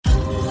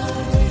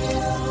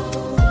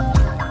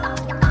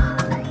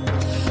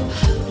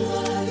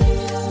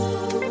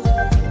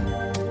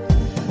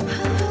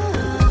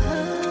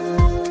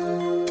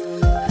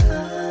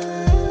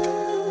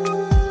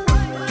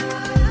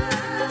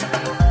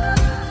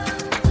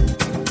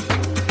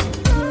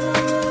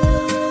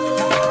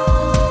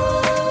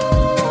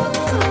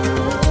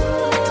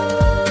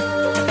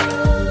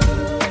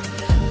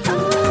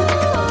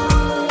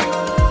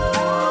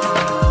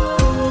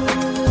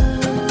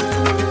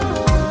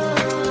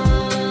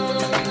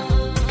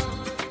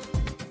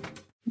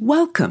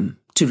Welcome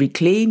to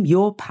Reclaim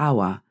Your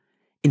Power,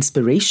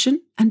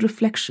 inspiration and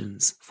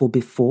reflections for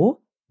before,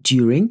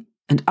 during,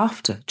 and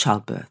after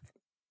childbirth.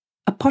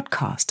 A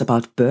podcast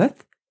about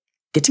birth,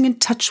 getting in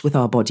touch with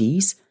our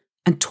bodies,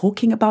 and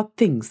talking about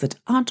things that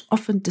aren't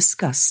often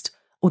discussed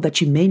or that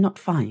you may not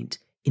find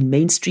in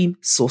mainstream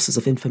sources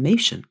of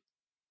information.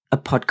 A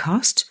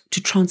podcast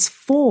to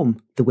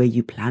transform the way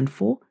you plan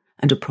for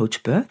and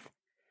approach birth,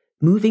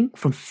 moving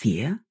from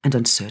fear and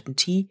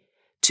uncertainty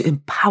to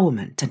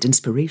empowerment and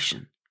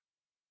inspiration.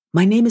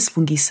 My name is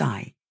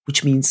Fungisai,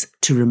 which means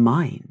to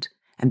remind,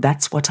 and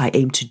that's what I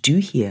aim to do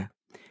here.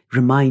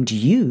 Remind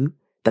you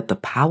that the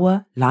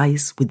power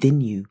lies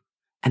within you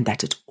and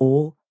that it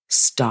all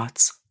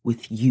starts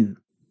with you.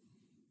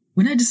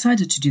 When I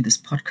decided to do this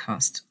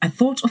podcast, I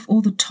thought of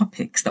all the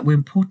topics that were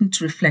important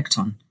to reflect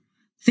on.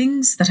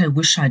 Things that I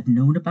wish I'd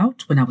known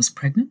about when I was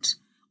pregnant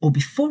or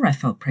before I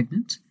felt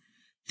pregnant.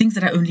 Things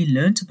that I only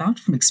learnt about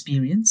from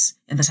experience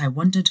and that I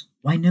wondered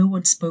why no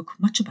one spoke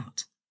much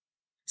about.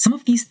 Some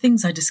of these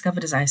things I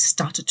discovered as I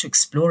started to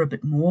explore a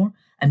bit more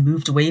and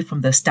moved away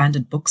from the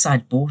standard books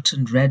I'd bought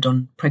and read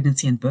on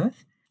pregnancy and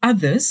birth.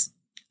 Others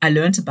I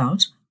learnt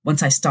about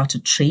once I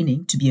started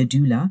training to be a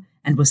doula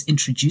and was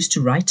introduced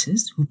to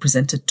writers who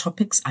presented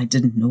topics I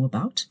didn't know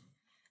about.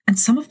 And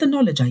some of the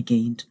knowledge I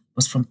gained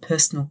was from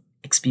personal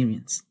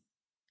experience.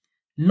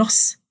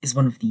 Loss is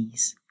one of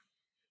these.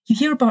 You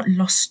hear about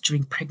loss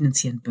during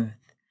pregnancy and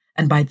birth,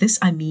 and by this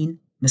I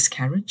mean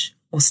miscarriage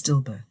or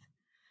stillbirth.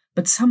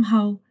 But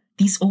somehow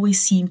these always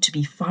seem to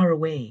be far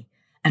away,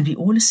 and we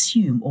all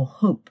assume or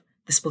hope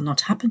this will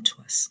not happen to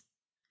us.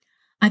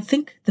 I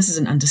think this is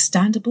an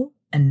understandable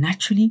and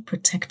naturally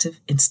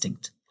protective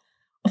instinct.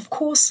 Of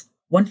course,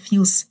 one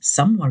feels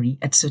some worry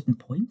at certain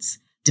points,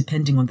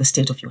 depending on the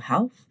state of your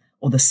health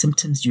or the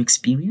symptoms you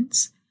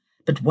experience.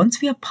 But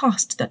once we are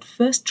past that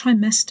first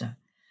trimester,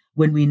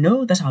 when we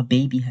know that our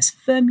baby has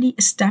firmly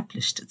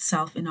established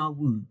itself in our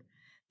womb,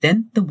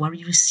 then the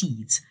worry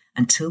recedes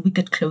until we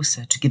get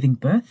closer to giving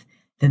birth.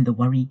 Then the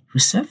worry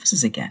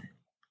resurfaces again.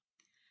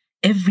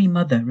 Every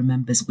mother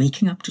remembers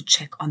waking up to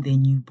check on their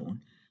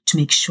newborn to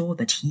make sure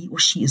that he or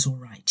she is all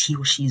right, he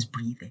or she is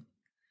breathing.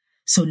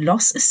 So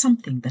loss is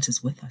something that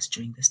is with us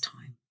during this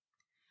time.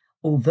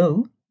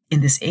 Although,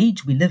 in this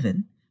age we live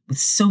in, with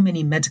so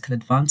many medical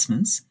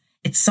advancements,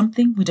 it's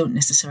something we don't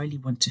necessarily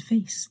want to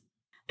face.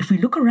 If we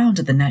look around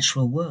at the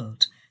natural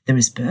world, there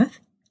is birth,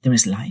 there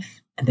is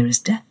life, and there is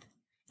death.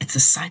 It's a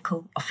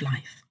cycle of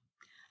life.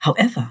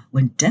 However,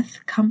 when death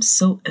comes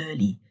so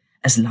early,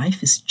 as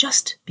life is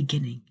just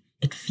beginning,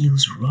 it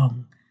feels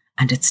wrong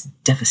and it's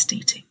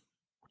devastating.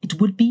 It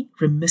would be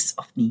remiss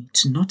of me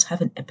to not have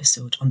an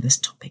episode on this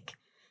topic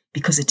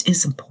because it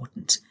is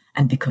important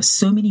and because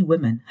so many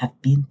women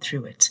have been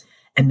through it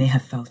and may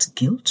have felt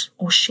guilt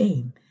or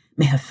shame,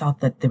 may have felt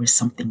that there is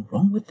something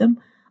wrong with them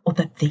or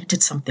that they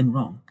did something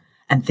wrong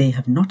and they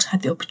have not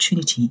had the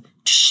opportunity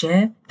to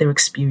share their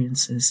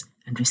experiences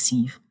and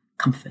receive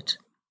comfort.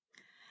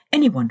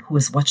 Anyone who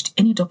has watched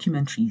any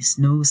documentaries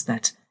knows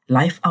that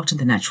life out in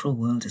the natural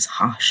world is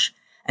harsh,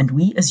 and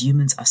we as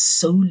humans are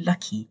so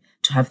lucky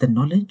to have the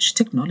knowledge,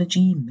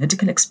 technology,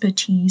 medical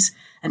expertise,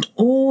 and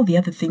all the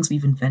other things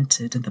we've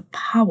invented and the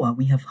power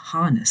we have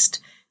harnessed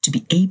to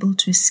be able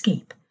to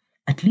escape,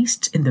 at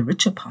least in the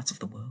richer parts of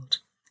the world,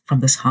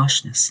 from this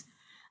harshness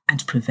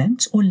and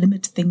prevent or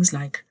limit things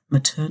like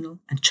maternal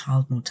and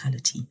child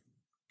mortality.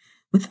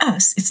 With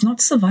us, it's not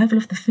survival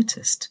of the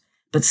fittest,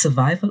 but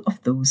survival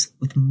of those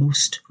with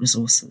most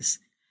resources.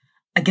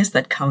 I guess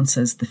that counts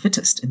as the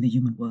fittest in the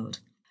human world.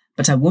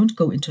 But I won't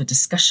go into a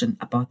discussion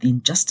about the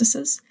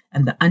injustices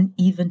and the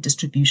uneven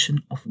distribution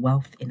of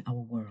wealth in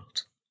our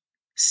world.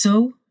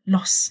 So,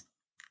 loss.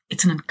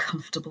 It's an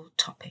uncomfortable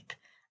topic,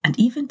 and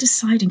even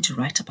deciding to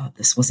write about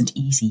this wasn't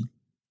easy.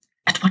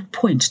 At what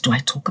point do I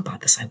talk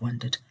about this, I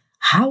wondered?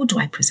 How do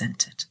I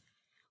present it?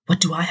 What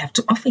do I have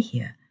to offer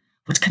here?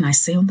 What can I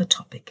say on the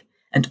topic?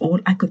 And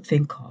all I could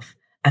think of,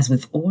 as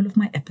with all of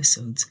my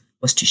episodes,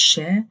 was to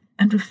share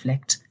and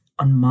reflect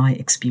on my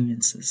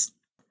experiences.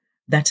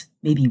 That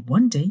maybe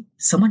one day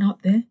someone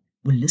out there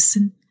will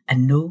listen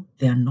and know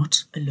they are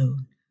not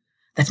alone.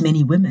 That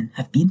many women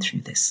have been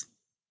through this.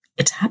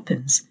 It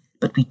happens,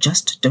 but we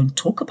just don't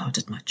talk about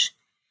it much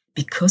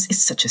because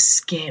it's such a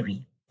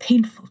scary,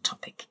 painful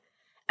topic.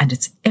 And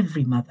it's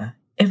every mother,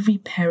 every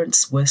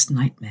parent's worst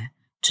nightmare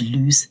to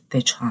lose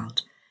their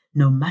child,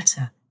 no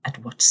matter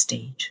at what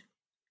stage.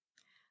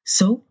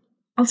 So,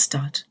 I'll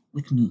start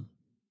with me.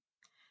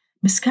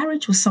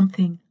 Miscarriage was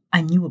something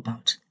I knew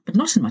about, but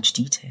not in much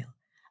detail.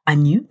 I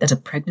knew that a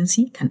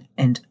pregnancy can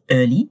end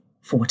early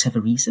for whatever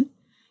reason,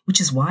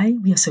 which is why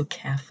we are so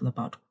careful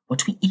about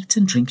what we eat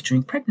and drink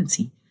during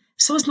pregnancy,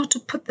 so as not to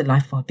put the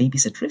life of our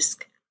babies at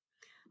risk.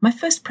 My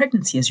first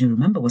pregnancy, as you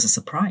remember, was a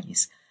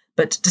surprise,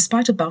 but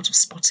despite a bout of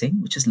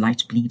spotting, which is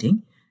light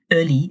bleeding,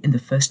 early in the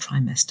first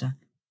trimester,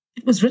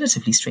 it was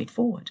relatively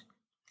straightforward.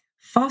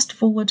 Fast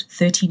forward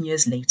 13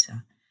 years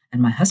later,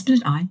 and my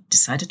husband and I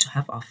decided to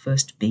have our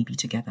first baby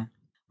together.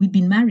 We'd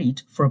been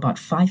married for about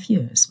 5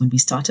 years when we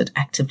started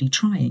actively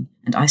trying,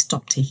 and I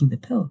stopped taking the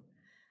pill.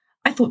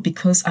 I thought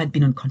because I'd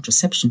been on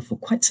contraception for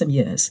quite some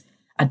years,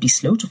 I'd be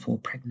slow to fall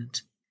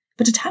pregnant.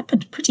 But it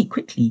happened pretty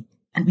quickly,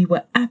 and we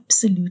were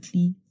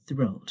absolutely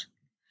thrilled.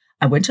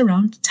 I went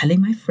around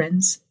telling my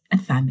friends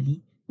and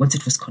family once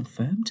it was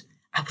confirmed.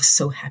 I was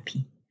so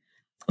happy.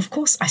 Of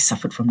course, I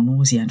suffered from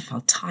nausea and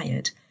felt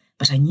tired,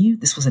 but I knew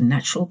this was a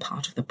natural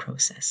part of the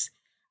process.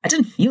 I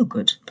didn't feel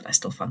good, but I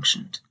still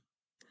functioned.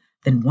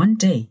 Then one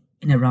day,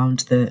 in around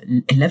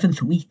the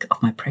 11th week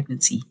of my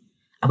pregnancy,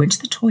 I went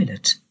to the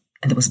toilet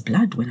and there was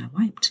blood when I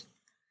wiped.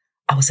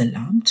 I was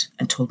alarmed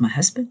and told my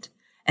husband,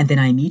 and then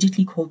I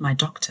immediately called my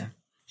doctor.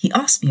 He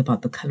asked me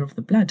about the color of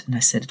the blood, and I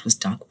said it was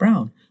dark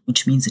brown,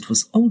 which means it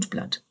was old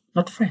blood,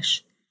 not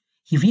fresh.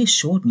 He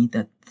reassured me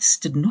that this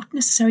did not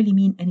necessarily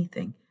mean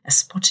anything, as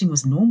spotting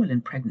was normal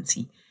in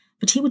pregnancy,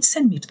 but he would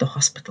send me to the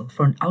hospital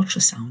for an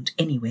ultrasound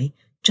anyway,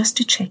 just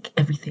to check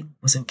everything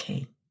was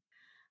okay.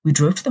 We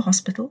drove to the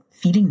hospital,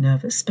 feeling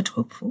nervous but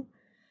hopeful.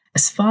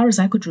 As far as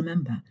I could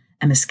remember,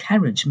 a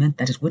miscarriage meant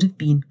that it would have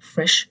been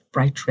fresh,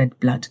 bright red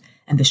blood,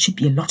 and there should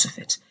be a lot of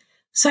it.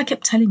 So I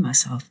kept telling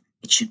myself,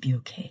 it should be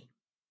okay.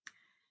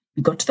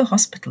 We got to the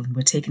hospital and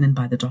were taken in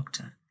by the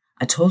doctor.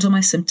 I told her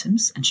my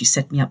symptoms, and she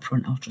set me up for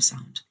an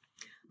ultrasound.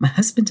 My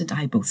husband and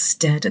I both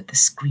stared at the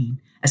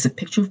screen as a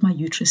picture of my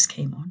uterus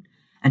came on,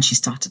 and she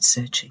started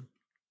searching,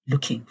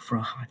 looking for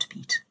a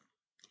heartbeat.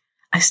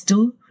 I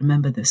still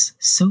remember this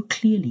so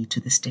clearly to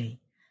this day,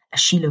 as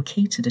she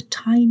located a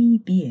tiny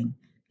being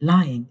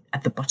lying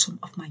at the bottom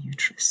of my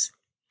uterus,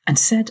 and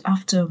said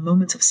after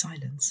moments of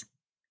silence,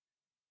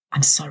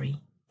 "I'm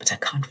sorry, but I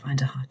can't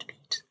find a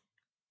heartbeat."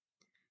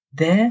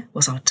 There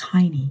was our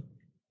tiny,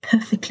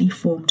 perfectly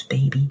formed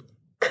baby,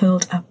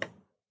 curled up,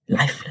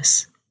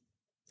 lifeless.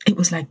 It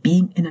was like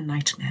being in a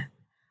nightmare.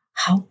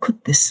 How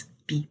could this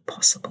be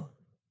possible?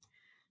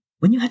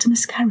 When you had a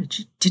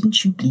miscarriage,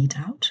 didn't you bleed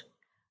out?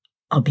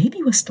 Our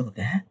baby was still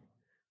there.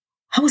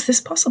 How was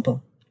this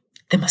possible?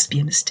 There must be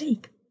a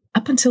mistake.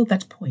 Up until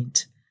that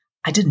point,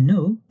 I didn't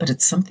know, but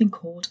it's something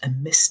called a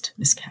missed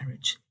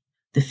miscarriage.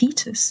 The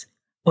fetus,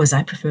 or as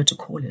I prefer to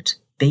call it,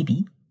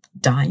 baby,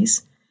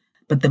 dies,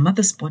 but the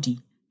mother's body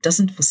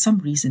doesn't for some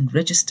reason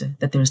register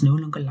that there is no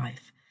longer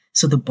life,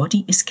 so the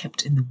body is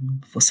kept in the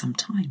womb for some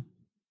time.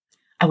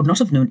 I would not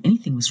have known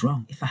anything was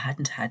wrong if I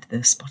hadn't had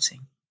the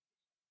spotting.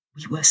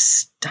 We were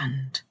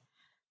stunned.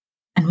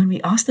 And when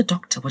we asked the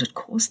doctor what had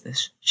caused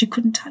this, she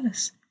couldn't tell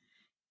us.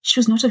 She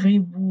was not a very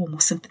warm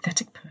or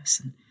sympathetic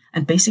person,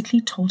 and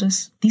basically told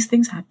us these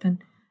things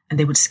happen, and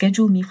they would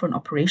schedule me for an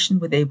operation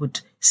where they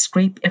would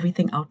scrape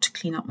everything out to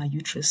clean out my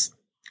uterus,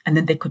 and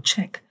then they could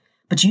check.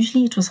 But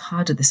usually it was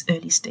hard at this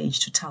early stage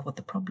to tell what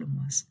the problem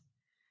was.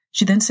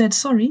 She then said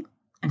sorry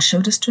and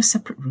showed us to a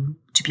separate room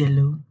to be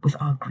alone with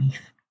our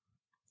grief.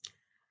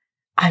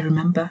 I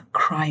remember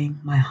crying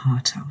my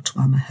heart out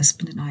while my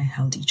husband and I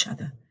held each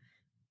other.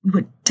 We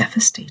were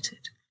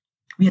devastated.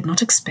 We had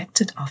not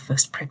expected our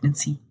first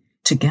pregnancy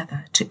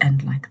together to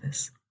end like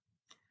this.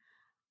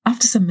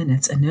 After some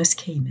minutes, a nurse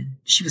came in.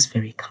 She was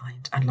very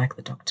kind, unlike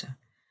the doctor,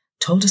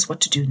 told us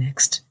what to do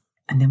next,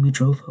 and then we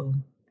drove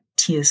home,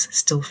 tears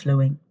still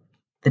flowing.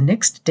 The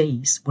next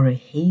days were a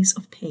haze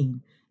of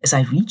pain as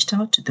I reached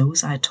out to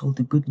those I had told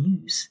the good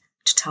news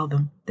to tell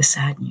them the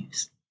sad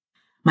news.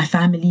 My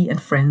family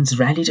and friends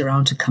rallied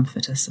around to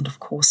comfort us, and of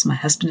course my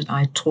husband and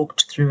I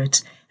talked through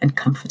it and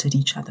comforted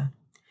each other.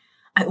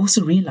 I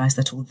also realized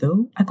that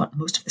although I got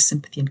most of the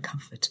sympathy and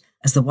comfort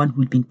as the one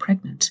who had been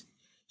pregnant,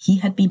 he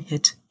had been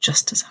hit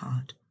just as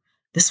hard.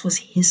 This was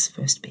his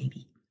first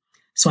baby.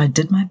 So I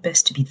did my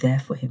best to be there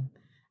for him,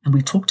 and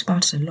we talked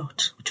about it a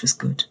lot, which was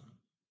good.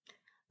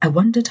 I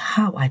wondered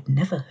how I'd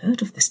never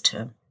heard of this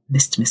term,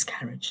 missed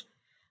miscarriage.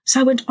 So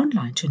I went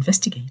online to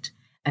investigate,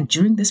 and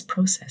during this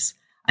process,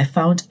 I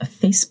found a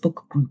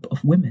Facebook group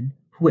of women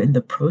who were in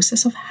the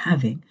process of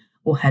having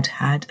or had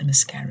had a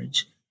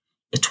miscarriage.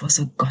 It was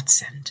a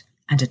godsend,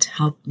 and it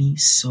helped me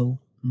so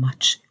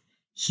much.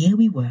 Here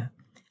we were,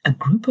 a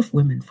group of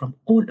women from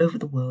all over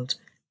the world,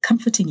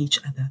 comforting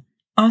each other,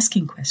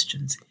 asking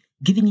questions,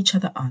 giving each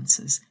other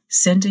answers,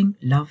 sending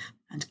love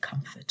and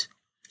comfort.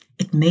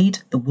 It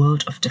made the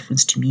world of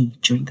difference to me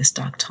during this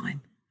dark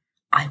time.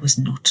 I was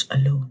not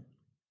alone.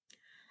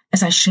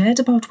 As I shared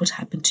about what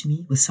happened to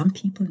me with some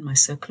people in my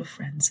circle of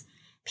friends,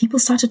 people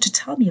started to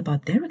tell me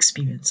about their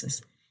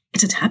experiences.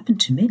 It had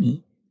happened to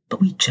many, but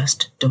we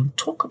just don't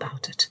talk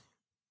about it.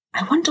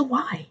 I wonder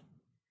why.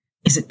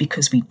 Is it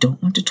because we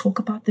don't want to talk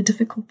about the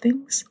difficult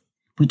things?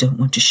 We don't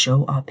want to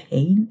show our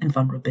pain and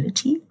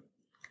vulnerability?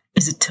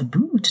 Is it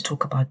taboo to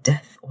talk about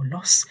death or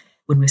loss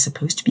when we're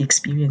supposed to be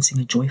experiencing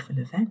a joyful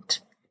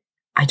event?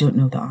 I don't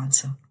know the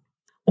answer.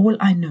 All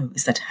I know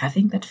is that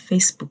having that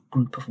Facebook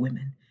group of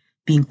women,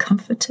 being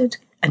comforted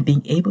and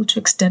being able to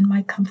extend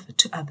my comfort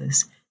to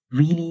others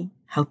really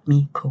helped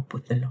me cope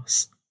with the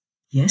loss.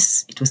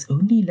 Yes, it was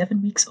only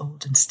 11 weeks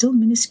old and still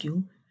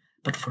minuscule,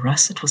 but for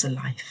us it was a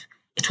life.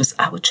 It was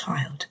our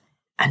child,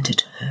 and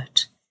it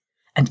hurt.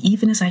 And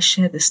even as I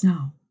share this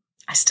now,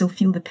 I still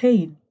feel the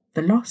pain,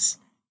 the loss.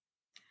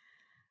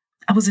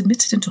 I was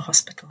admitted into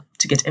hospital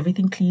to get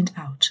everything cleaned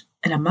out,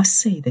 And I must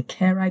say the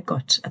care I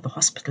got at the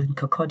hospital in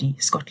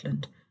Kirkcaldy,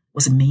 Scotland,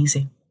 was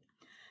amazing.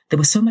 There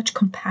was so much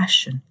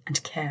compassion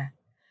and care.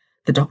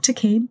 The doctor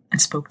came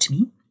and spoke to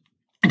me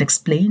and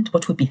explained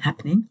what would be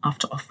happening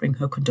after offering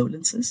her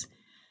condolences,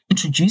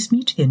 introduced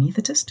me to the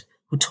anaesthetist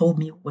who told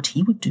me what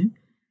he would do,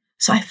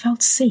 so I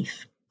felt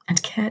safe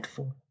and cared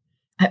for.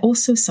 I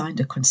also signed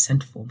a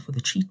consent form for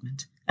the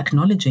treatment,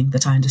 acknowledging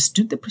that I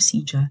understood the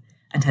procedure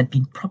and had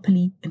been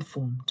properly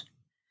informed.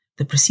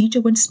 The procedure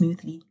went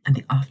smoothly and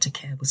the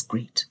aftercare was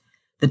great.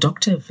 The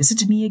doctor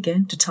visited me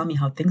again to tell me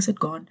how things had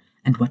gone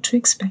and what to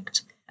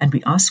expect, and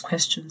we asked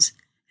questions,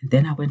 and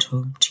then I went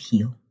home to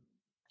heal.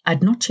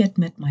 I'd not yet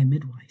met my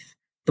midwife,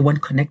 the one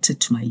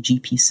connected to my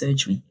GP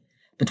surgery,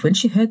 but when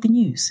she heard the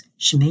news,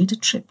 she made a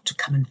trip to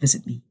come and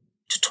visit me,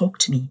 to talk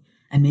to me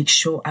and make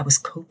sure I was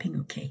coping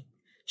okay.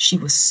 She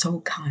was so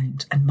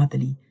kind and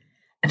motherly,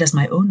 and as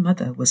my own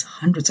mother was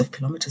hundreds of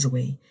kilometers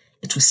away,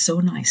 it was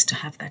so nice to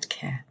have that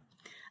care.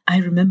 I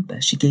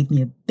remember she gave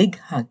me a big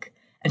hug,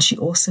 and she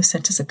also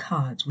sent us a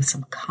card with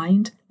some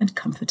kind and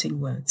comforting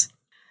words.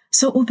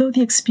 So although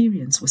the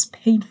experience was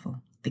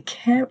painful, the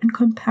care and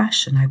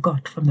compassion I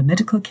got from the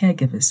medical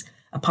caregivers,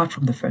 apart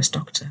from the first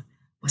doctor,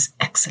 was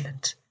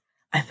excellent.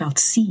 I felt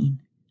seen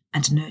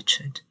and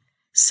nurtured,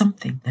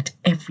 something that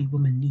every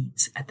woman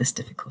needs at this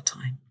difficult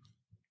time.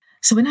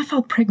 So when I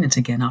felt pregnant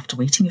again after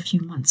waiting a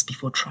few months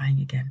before trying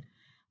again,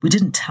 we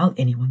didn't tell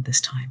anyone this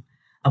time.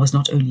 I was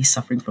not only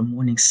suffering from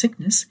morning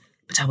sickness,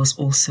 but I was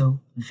also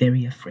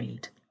very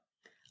afraid.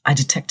 I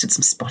detected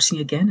some spotting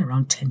again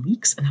around 10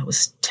 weeks and I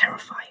was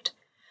terrified.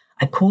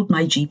 I called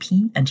my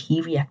GP and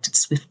he reacted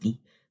swiftly,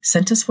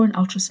 sent us for an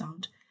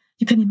ultrasound.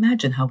 You can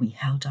imagine how we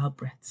held our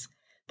breaths.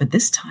 But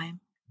this time,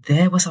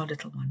 there was our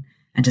little one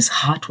and his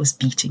heart was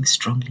beating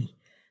strongly.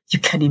 You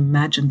can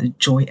imagine the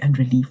joy and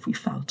relief we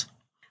felt.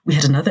 We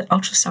had another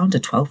ultrasound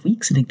at 12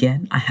 weeks and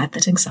again I had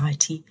that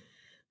anxiety.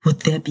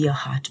 Would there be a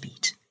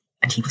heartbeat?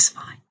 And he was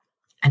fine.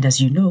 And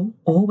as you know,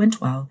 all went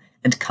well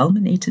and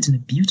culminated in a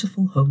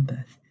beautiful home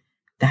birth.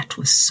 That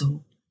was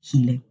so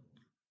healing.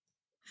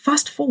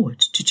 Fast forward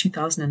to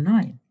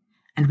 2009,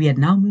 and we had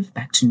now moved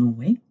back to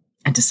Norway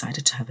and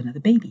decided to have another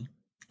baby.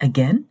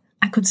 Again,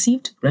 I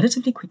conceived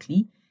relatively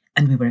quickly,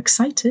 and we were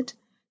excited,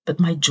 but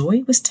my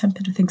joy was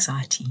tempered with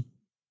anxiety.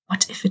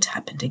 What if it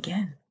happened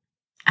again?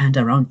 And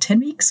around 10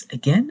 weeks,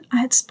 again, I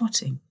had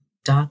spotting,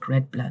 dark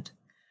red blood.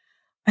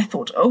 I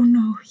thought, oh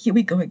no, here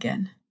we go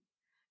again.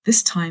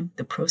 This time,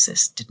 the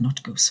process did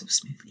not go so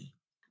smoothly.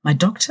 My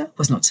doctor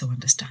was not so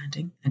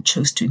understanding and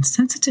chose to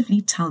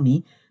insensitively tell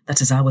me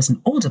that as I was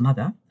an older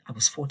mother, I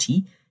was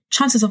 40,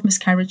 chances of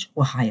miscarriage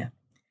were higher.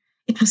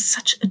 It was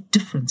such a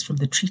difference from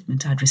the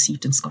treatment I had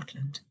received in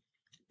Scotland.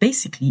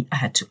 Basically, I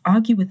had to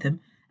argue with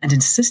him and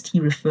insist he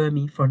refer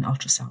me for an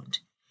ultrasound.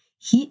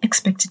 He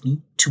expected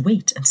me to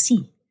wait and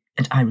see,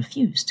 and I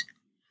refused.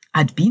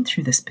 I'd been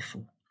through this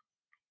before.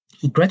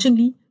 He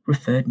grudgingly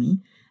referred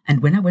me,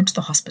 and when I went to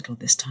the hospital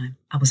this time,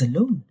 I was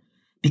alone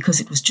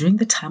because it was during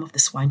the time of the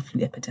swine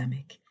flu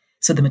epidemic.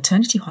 So the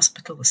maternity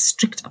hospital was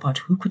strict about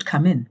who could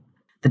come in.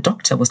 The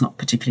doctor was not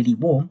particularly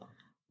warm,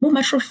 more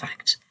matter of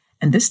fact,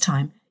 and this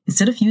time,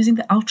 instead of using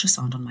the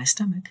ultrasound on my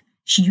stomach,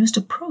 she used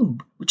a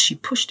probe which she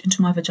pushed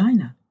into my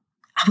vagina.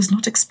 I was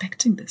not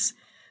expecting this.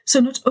 So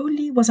not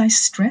only was I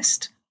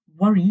stressed,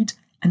 worried,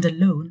 and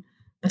alone,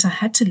 but I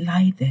had to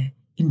lie there,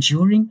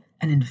 enduring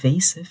an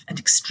invasive and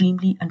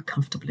extremely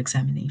uncomfortable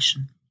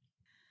examination.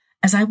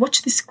 As I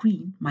watched the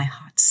screen, my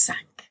heart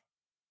sank.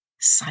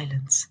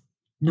 Silence.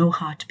 No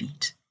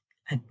heartbeat.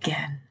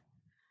 Again.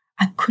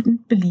 I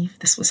couldn't believe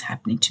this was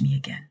happening to me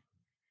again.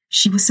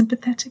 She was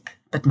sympathetic,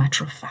 but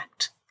matter of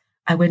fact.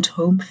 I went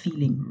home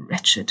feeling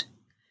wretched.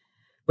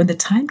 When the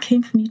time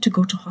came for me to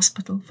go to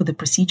hospital for the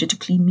procedure to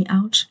clean me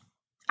out,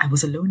 I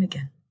was alone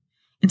again.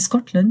 In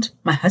Scotland,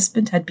 my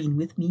husband had been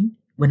with me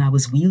when I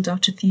was wheeled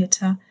out to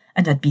theatre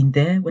and had been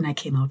there when I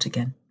came out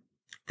again.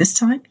 This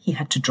time, he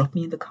had to drop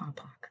me in the car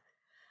park.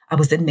 I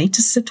was then made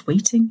to sit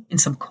waiting in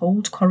some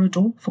cold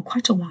corridor for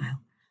quite a while.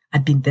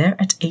 I'd been there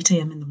at 8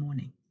 a.m. in the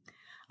morning.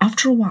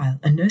 After a while,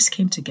 a nurse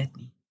came to get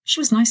me. She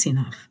was nice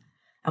enough.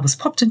 I was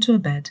popped into a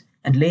bed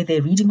and lay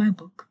there reading my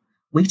book,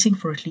 waiting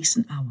for at least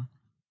an hour.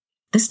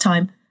 This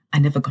time, I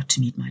never got to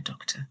meet my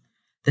doctor.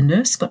 The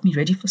nurse got me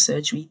ready for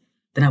surgery.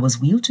 Then I was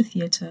wheeled to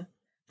theatre.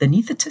 The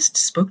anaesthetist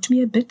spoke to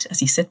me a bit as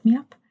he set me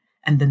up.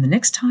 And then the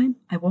next time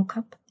I woke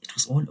up, it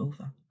was all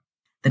over.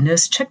 The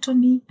nurse checked on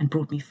me and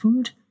brought me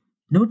food.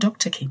 No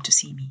doctor came to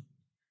see me.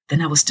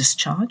 Then I was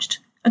discharged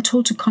and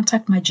told to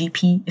contact my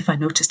GP if I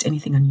noticed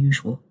anything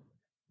unusual.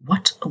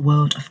 What a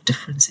world of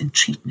difference in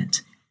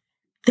treatment.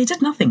 They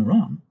did nothing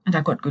wrong, and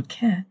I got good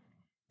care,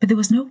 but there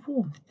was no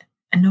warmth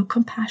and no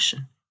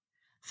compassion.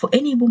 For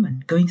any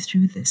woman going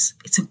through this,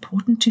 it's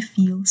important to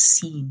feel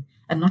seen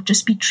and not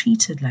just be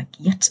treated like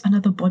yet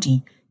another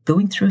body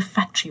going through a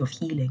factory of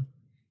healing.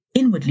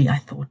 Inwardly, I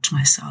thought to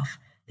myself,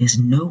 there's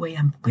no way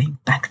I'm going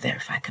back there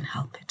if I can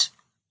help it.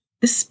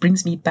 This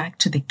brings me back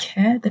to the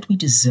care that we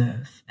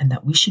deserve and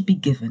that we should be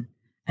given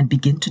and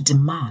begin to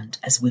demand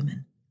as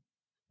women.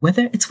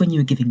 Whether it's when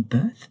you're giving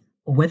birth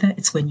or whether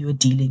it's when you are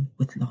dealing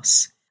with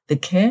loss. The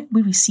care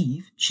we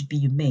receive should be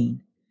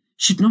humane,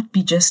 should not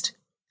be just,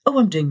 oh,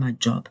 I'm doing my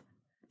job,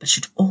 but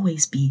should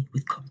always be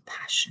with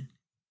compassion.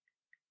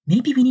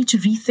 Maybe we need to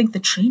rethink the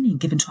training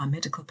given to our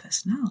medical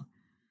personnel,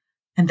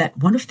 and that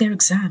one of their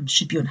exams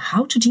should be on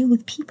how to deal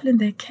with people in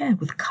their care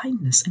with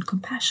kindness and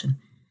compassion.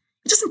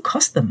 It doesn't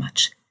cost them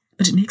much,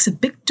 but it makes a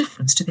big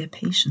difference to their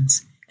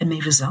patients and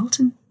may result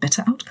in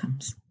better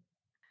outcomes.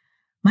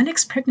 My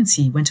next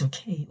pregnancy went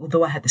okay,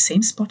 although I had the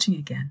same spotting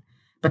again,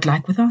 but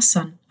like with our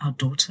son, our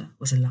daughter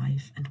was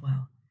alive and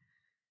well.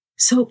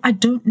 So I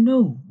don't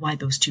know why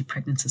those 2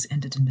 pregnancies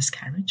ended in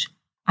miscarriage.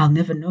 I'll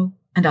never know,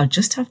 and I'll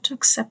just have to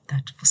accept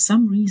that for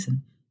some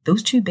reason,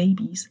 those 2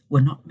 babies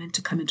were not meant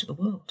to come into the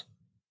world.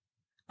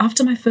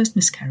 After my first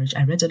miscarriage,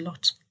 I read a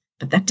lot,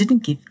 but that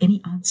didn't give any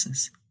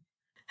answers.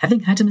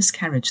 Having had a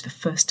miscarriage the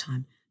first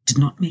time did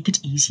not make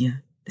it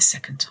easier the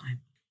second time.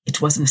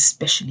 It was an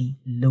especially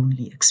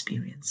lonely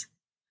experience.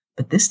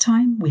 But this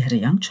time we had a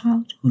young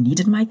child who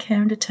needed my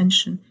care and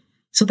attention,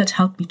 so that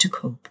helped me to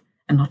cope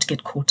and not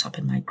get caught up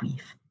in my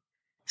grief.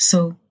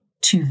 So,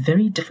 2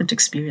 very different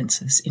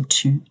experiences in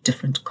 2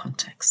 different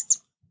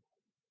contexts.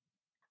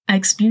 I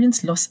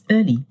experienced loss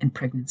early in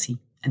pregnancy,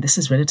 and this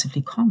is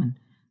relatively common,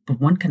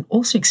 but one can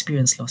also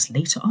experience loss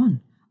later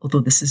on,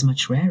 although this is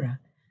much rarer,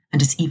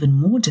 and it's even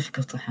more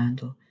difficult to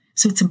handle.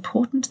 So it's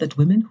important that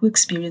women who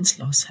experience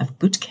loss have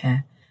good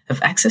care,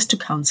 have access to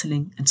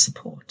counseling and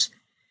support.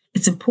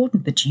 It's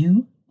important that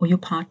you or your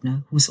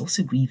partner who is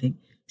also grieving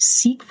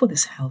seek for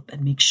this help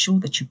and make sure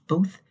that you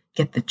both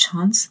get the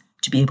chance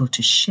to be able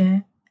to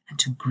share and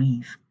to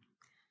grieve.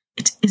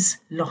 It is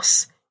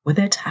loss,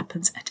 whether it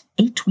happens at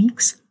 8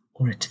 weeks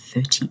or at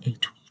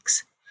 38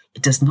 weeks.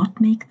 It does not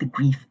make the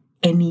grief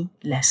any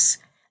less,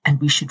 and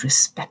we should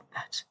respect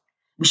that.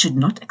 We should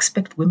not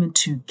expect women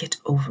to get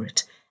over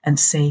it and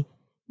say,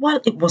 well,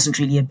 it wasn't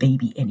really a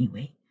baby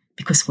anyway,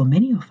 because for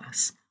many of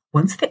us,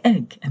 once the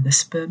egg and the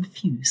sperm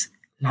fuse,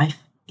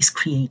 life is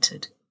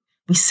created.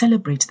 We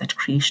celebrate that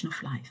creation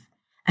of life,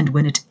 and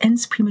when it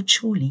ends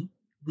prematurely,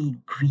 we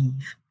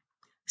grieve.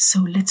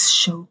 So let's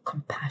show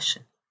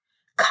compassion,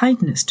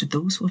 kindness to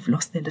those who have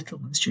lost their little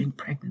ones during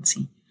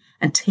pregnancy,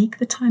 and take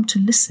the time to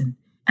listen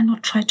and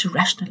not try to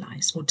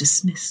rationalize or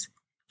dismiss.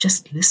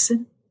 Just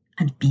listen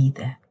and be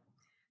there.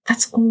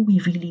 That's all we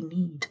really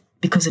need,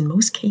 because in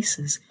most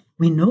cases,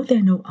 we know there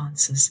are no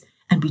answers,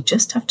 and we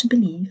just have to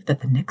believe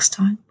that the next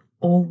time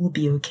all will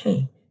be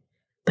okay.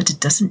 But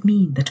it doesn't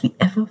mean that we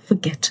ever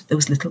forget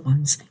those little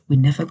ones we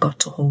never got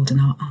to hold in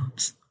our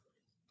arms.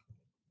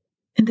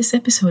 In this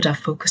episode, I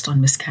focused on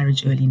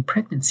miscarriage early in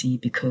pregnancy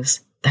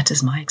because that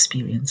is my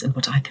experience and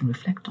what I can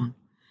reflect on.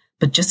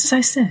 But just as I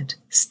said,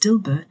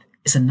 stillbirth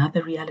is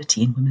another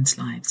reality in women's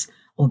lives.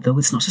 Although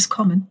it's not as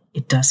common,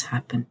 it does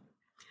happen.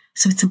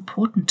 So it's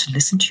important to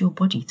listen to your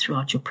body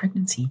throughout your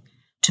pregnancy,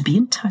 to be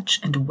in touch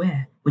and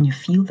aware when you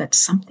feel that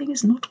something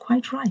is not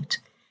quite right.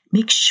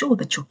 Make sure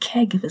that your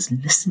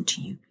caregivers listen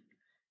to you.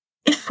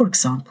 If, for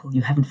example,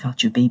 you haven't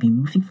felt your baby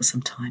moving for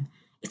some time,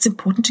 it's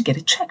important to get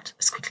it checked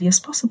as quickly as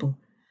possible.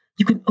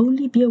 You can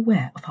only be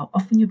aware of how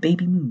often your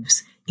baby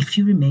moves if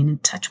you remain in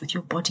touch with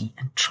your body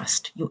and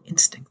trust your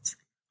instincts.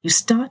 You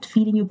start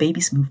feeling your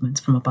baby's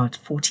movements from about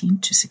 14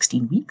 to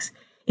 16 weeks.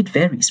 It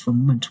varies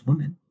from woman to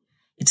woman.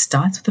 It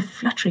starts with a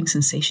fluttering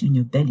sensation in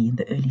your belly in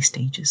the early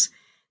stages,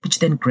 which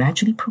then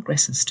gradually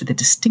progresses to the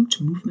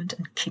distinct movement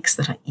and kicks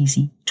that are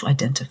easy to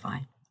identify.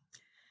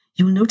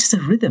 You'll notice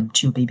a rhythm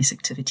to your baby's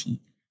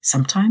activity.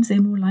 Sometimes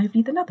they're more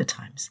lively than other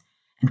times.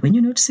 And when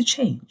you notice a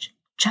change,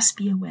 just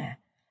be aware.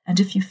 And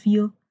if you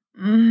feel,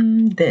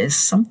 there's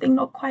something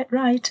not quite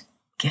right,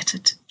 get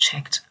it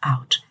checked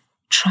out.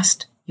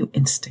 Trust your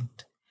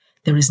instinct.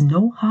 There is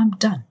no harm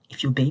done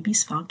if your baby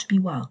is found to be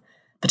well.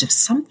 But if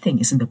something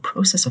is in the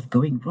process of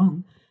going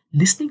wrong,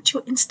 listening to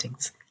your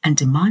instincts and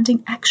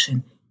demanding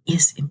action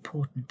is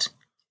important.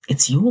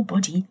 It's your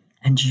body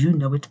and you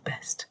know it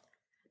best.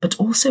 But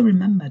also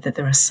remember that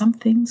there are some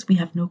things we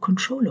have no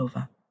control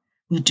over.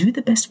 We do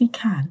the best we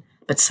can,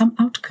 but some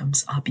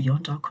outcomes are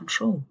beyond our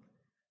control.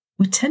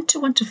 We tend to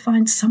want to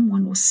find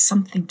someone or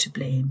something to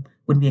blame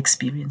when we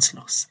experience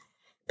loss,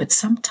 but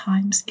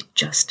sometimes it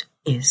just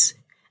is,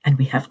 and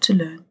we have to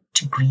learn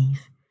to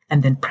grieve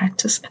and then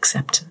practice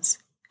acceptance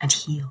and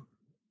heal.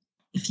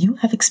 If you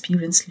have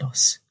experienced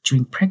loss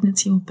during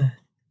pregnancy or birth,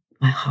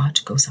 my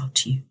heart goes out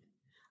to you.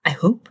 I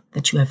hope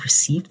that you have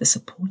received the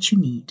support you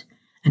need,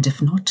 and if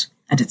not,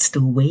 and it's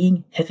still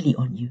weighing heavily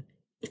on you,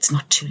 it's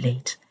not too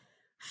late.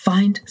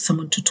 Find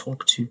someone to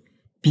talk to,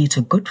 be it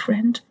a good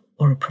friend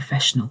or a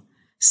professional,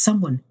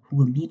 someone who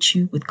will meet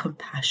you with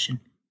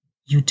compassion.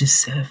 You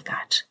deserve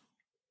that.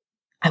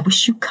 I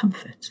wish you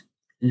comfort,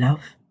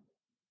 love,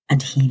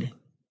 and healing.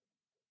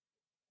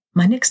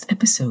 My next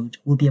episode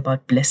will be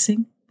about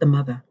blessing the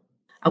mother.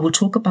 I will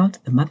talk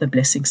about the mother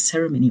blessing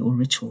ceremony or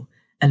ritual,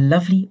 a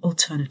lovely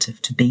alternative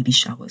to baby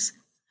showers.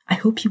 I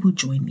hope you will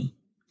join me.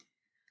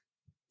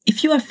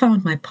 If you have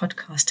found my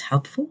podcast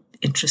helpful,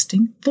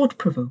 interesting,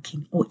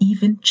 thought-provoking, or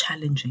even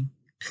challenging,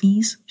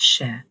 please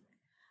share.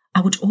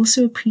 I would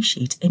also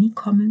appreciate any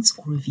comments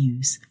or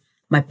reviews.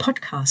 My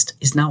podcast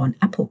is now on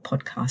Apple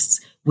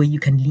Podcasts, where you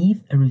can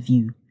leave a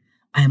review.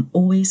 I am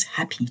always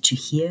happy to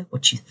hear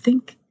what you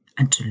think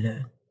and to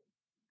learn.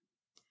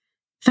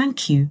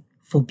 Thank you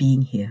for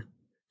being here,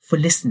 for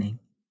listening.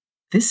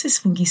 This is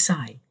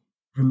Fungisai,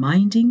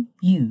 reminding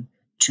you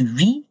to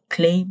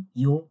reclaim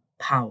your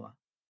power.